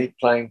Tajuri,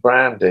 playing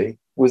Brandy,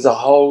 was a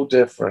whole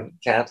different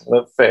kettle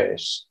of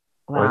fish.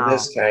 Wow. Or in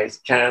this case,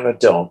 can of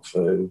dog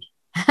food.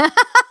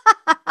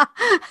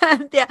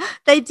 Yeah,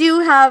 they do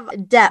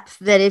have depth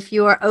that if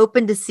you are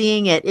open to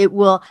seeing it, it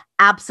will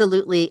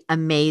absolutely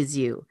amaze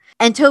you.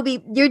 And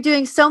Toby, you're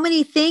doing so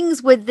many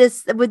things with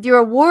this, with your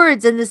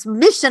awards and this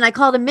mission. I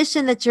call it a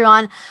mission that you're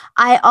on.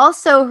 I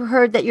also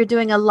heard that you're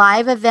doing a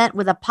live event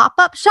with a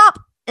pop-up shop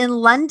in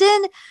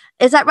London.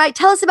 Is that right?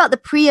 Tell us about the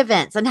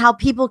pre-events and how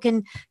people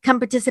can come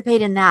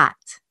participate in that.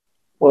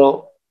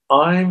 Well,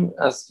 I'm,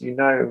 as you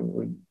know,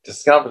 we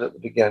discovered at the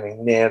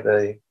beginning, near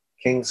the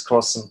King's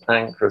Cross and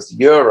Pancras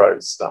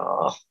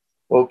Eurostar.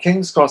 Well,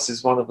 King's Cross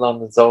is one of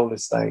London's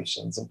oldest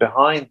stations, and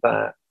behind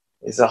that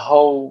is a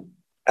whole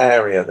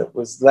area that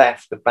was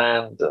left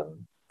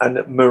abandoned.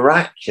 And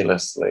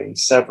miraculously,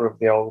 several of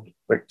the old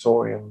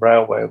Victorian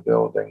railway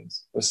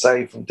buildings were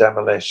saved from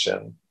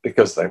demolition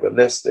because they were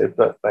listed,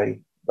 but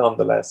they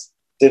nonetheless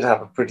did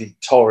have a pretty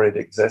torrid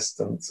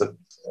existence of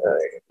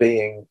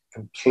being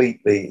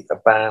completely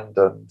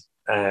abandoned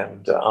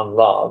and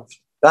unloved.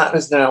 That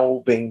is now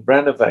all being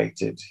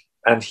renovated,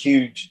 and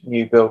huge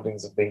new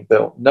buildings have been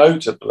built,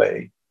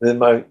 notably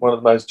one of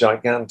the most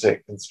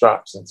gigantic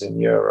constructions in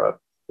Europe,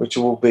 which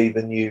will be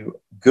the new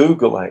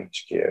Google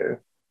HQ.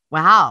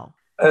 Wow.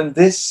 And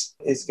this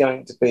is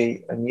going to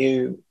be a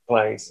new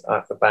place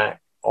at the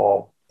back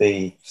of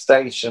the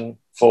station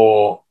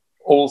for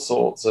all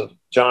sorts of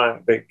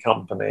giant big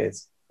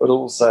companies, but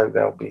also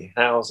there'll be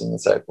housing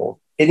and so forth.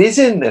 It is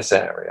in this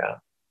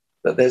area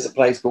that there's a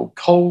place called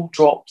Coal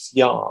Drops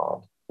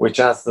Yard, which,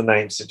 as the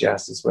name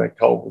suggests, is where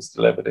coal was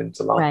delivered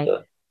into London.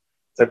 Right.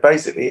 So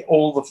basically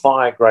all the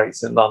fire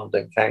grates in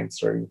London came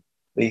through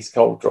these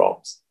coal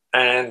drops.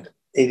 And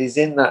it is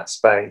in that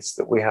space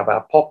that we have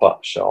our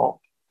pop-up shop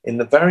in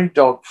the very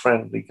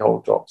dog-friendly Coal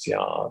Drops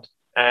Yard.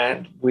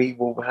 And we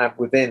will have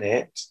within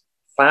it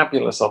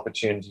fabulous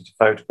opportunity to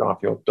photograph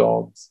your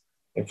dogs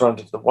in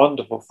front of the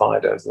wonderful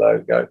FIDOs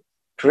logo,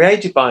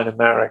 created by an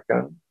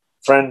American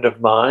friend of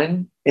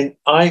mine.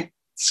 I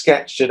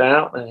sketched it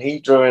out and he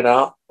drew it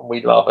up, and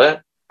we love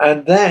it.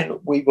 And then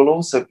we will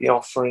also be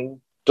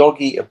offering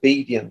doggy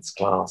obedience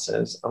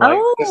classes. And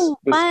I just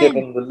was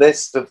given the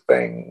list of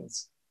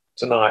things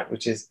tonight,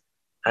 which is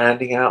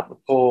handing out the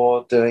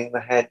paw, doing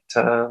the head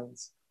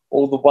turns,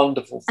 all the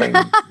wonderful things,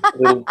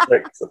 little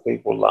tricks that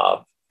people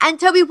love. And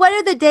Toby, what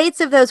are the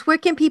dates of those? Where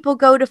can people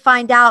go to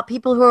find out,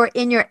 people who are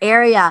in your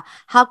area?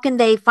 How can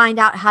they find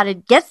out how to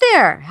get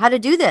there, how to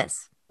do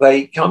this?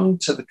 They come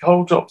to the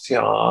Coal Drops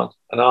Yard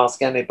and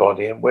ask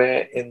anybody, and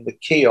we're in the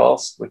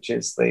kiosk, which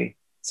is the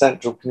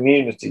central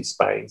community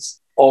space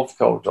of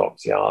Coal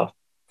Drops Yard,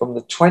 from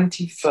the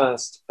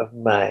 21st of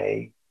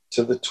May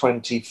to the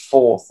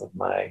 24th of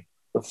May.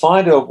 The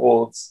FIDO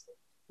Awards,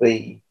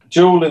 the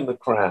jewel in the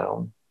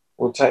crown,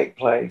 will take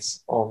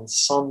place on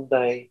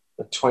Sunday,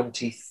 the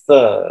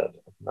 23rd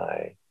of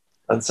May.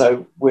 And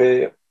so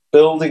we're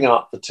building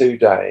up for 2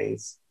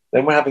 days.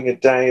 Then we're having a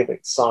day of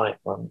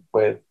excitement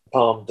with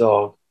Palm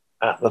Dog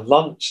at the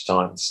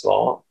lunchtime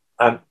slot.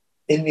 And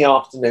in the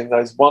afternoon,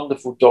 those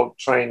wonderful dog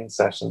training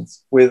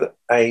sessions with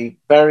a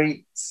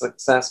very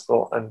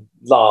successful and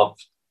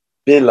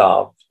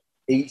beloved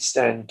East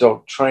End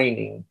dog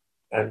training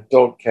and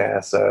dog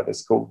care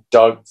service called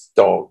Doug's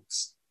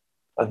Dogs.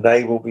 And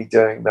they will be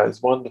doing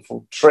those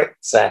wonderful trick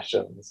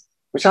sessions,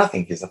 which I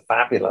think is a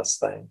fabulous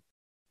thing.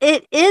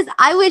 It is.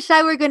 I wish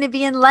I were going to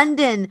be in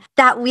London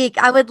that week.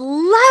 I would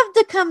love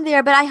to come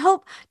there, but I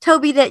hope,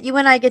 Toby, that you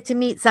and I get to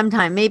meet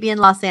sometime, maybe in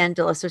Los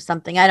Angeles or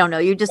something. I don't know.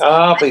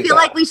 I feel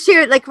like we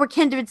share it, like we're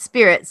kindred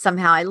spirits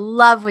somehow. I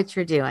love what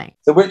you're doing.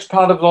 So which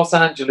part of Los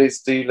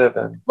Angeles do you live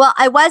in? Well,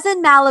 I was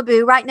in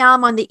Malibu. Right now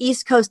I'm on the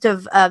East Coast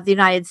of the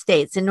United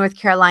States in North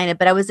Carolina,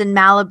 but I was in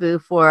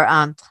Malibu for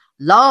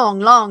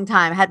long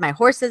time. I had my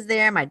horses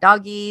there, my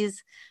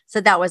doggies.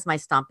 So that was my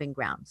stomping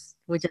grounds,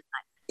 which is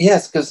nice.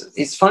 Yes, because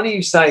it's funny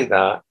you say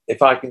that,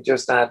 if I can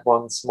just add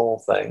one small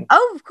thing.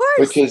 Oh, of course.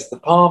 Which is the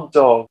Palm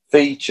Dog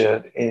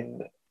featured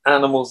in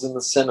animals in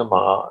the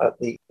cinema at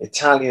the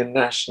Italian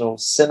National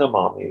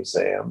Cinema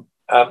Museum.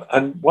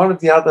 And one of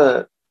the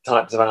other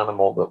types of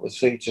animal that was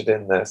featured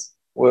in this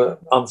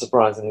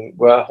unsurprisingly,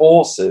 were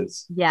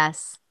horses.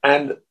 Yes.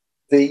 And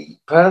the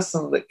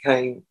person that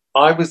came,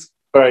 I was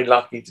very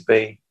lucky to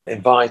be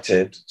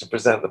invited to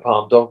present the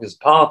Palm Dog as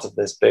part of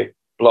this big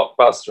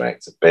blockbuster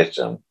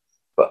exhibition.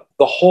 But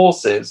the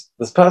horses,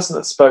 the person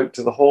that spoke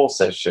to the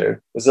horse issue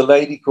was a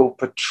lady called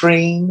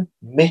Patrine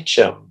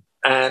Mitchum.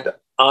 And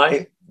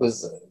I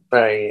was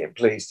very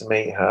pleased to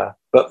meet her.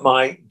 But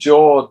my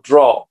jaw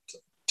dropped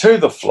to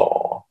the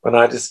floor when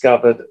I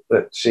discovered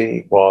that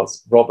she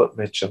was Robert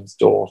Mitchum's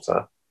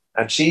daughter.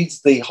 And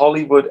she's the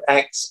Hollywood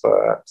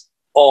expert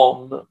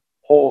on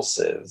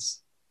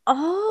horses.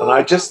 Oh. And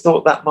I just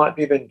thought that might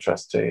be of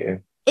interest to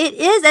you. It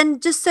is.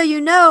 And just so you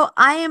know,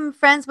 I am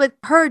friends with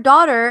her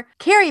daughter,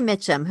 Carrie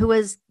Mitchum, who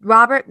is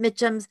Robert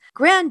Mitchum's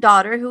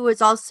granddaughter, who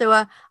is also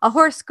a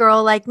horse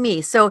girl like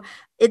me. So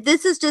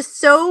this is just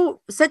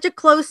such a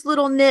close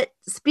little knit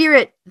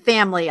spirit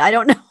family. I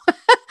don't know.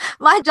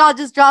 My jaw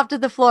just dropped to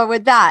the floor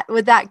with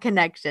that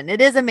connection.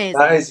 It is amazing.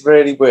 That is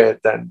really weird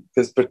then,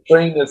 because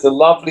Patrine is a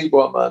lovely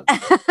woman.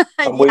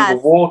 And we were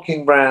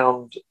walking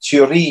around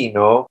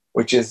Torino,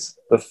 which is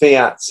the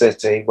Fiat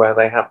city where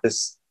they have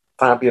this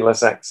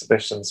fabulous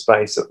exhibition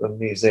space at the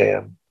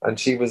museum. And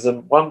she was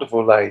a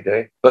wonderful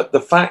lady. But the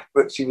fact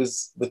that she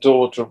was the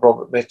daughter of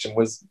Robert Mitchum it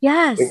was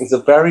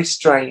a very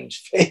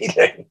strange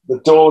feeling. The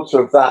daughter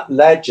of that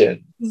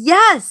legend.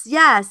 Yes.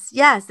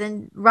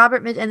 And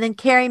Robert Mitchum, and then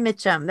Carrie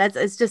Mitchum.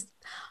 It's just,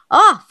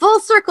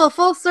 full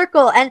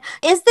circle. And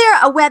is there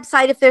a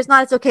website? If there's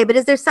not, it's okay. But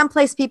is there some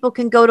place people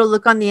can go to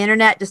look on the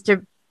internet just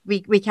to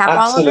recap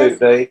all of this?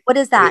 Absolutely. What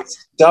is that?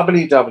 It's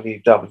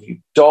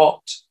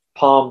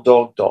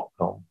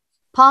www.palmdog.com.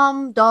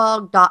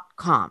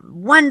 Palmdog.com.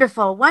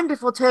 Wonderful,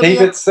 Toby.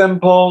 Keep it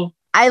simple.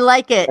 I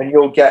like it. And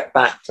you'll get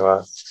back to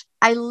us.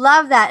 I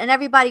love that. And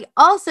everybody,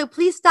 also,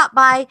 please stop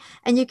by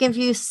and you can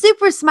view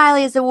Super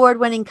Smiley's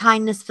award-winning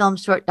kindness film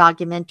short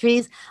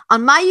documentaries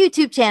on my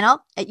YouTube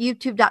channel at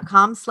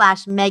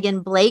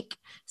youtube.com/Megan Blake.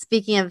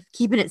 Speaking of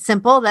keeping it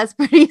simple, that's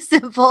pretty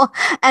simple.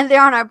 And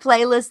they're on our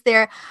playlist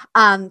there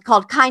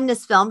called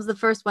Kindness Films. The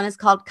first one is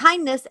called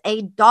Kindness,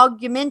 a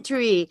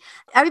Documentary.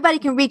 Everybody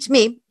can reach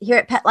me here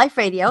at Pet Life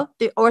Radio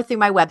or through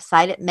my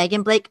website at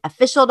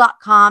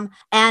meganblakeofficial.com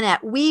and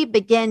at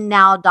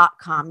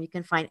webeginnow.com. You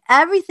can find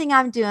everything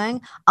I'm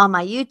doing on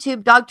my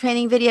YouTube, dog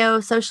training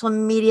video, social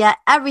media,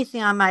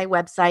 everything on my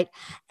website.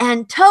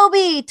 And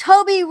Toby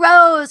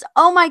Rose,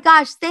 oh my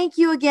gosh, thank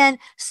you again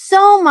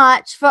so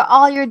much for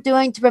all you're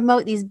doing to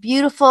promote these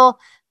beautiful,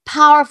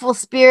 powerful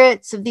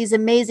spirits of these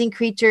amazing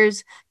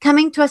creatures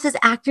coming to us as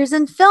actors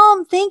in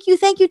film. Thank you,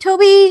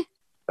 Toby.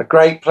 A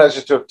great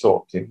pleasure to have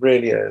talked to you,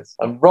 really is.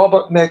 And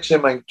Robert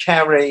Mitchum and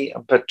Carrie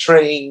and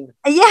Patrine,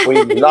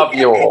 we love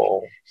you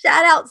all.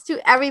 Shout outs to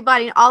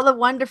everybody and all the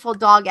wonderful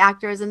dog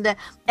actors and the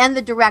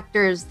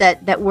directors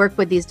that work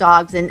with these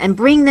dogs and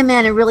bring them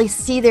in and really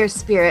see their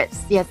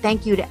spirits. Yeah,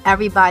 thank you to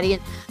everybody.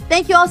 And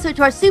thank you also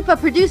to our super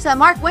producer,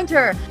 Mark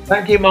Winter.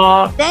 Thank you,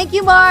 Mark. Thank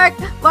you, Mark.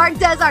 Mark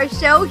does our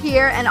show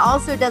here and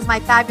also does my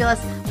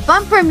fabulous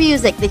bumper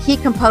music that he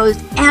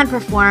composed and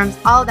performs,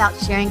 all about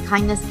sharing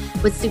kindness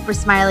with Super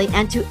Smiley.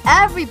 And to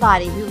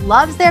everybody who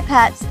loves their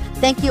pets,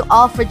 thank you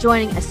all for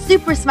joining A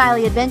Super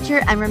Smiley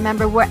Adventure. And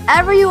remember,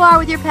 wherever you are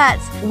with your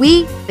pets,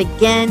 we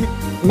begin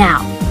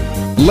now.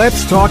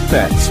 Let's Talk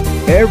Pets,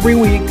 every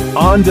week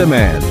on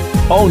demand,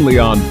 only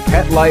on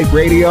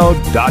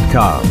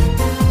PetLifeRadio.com.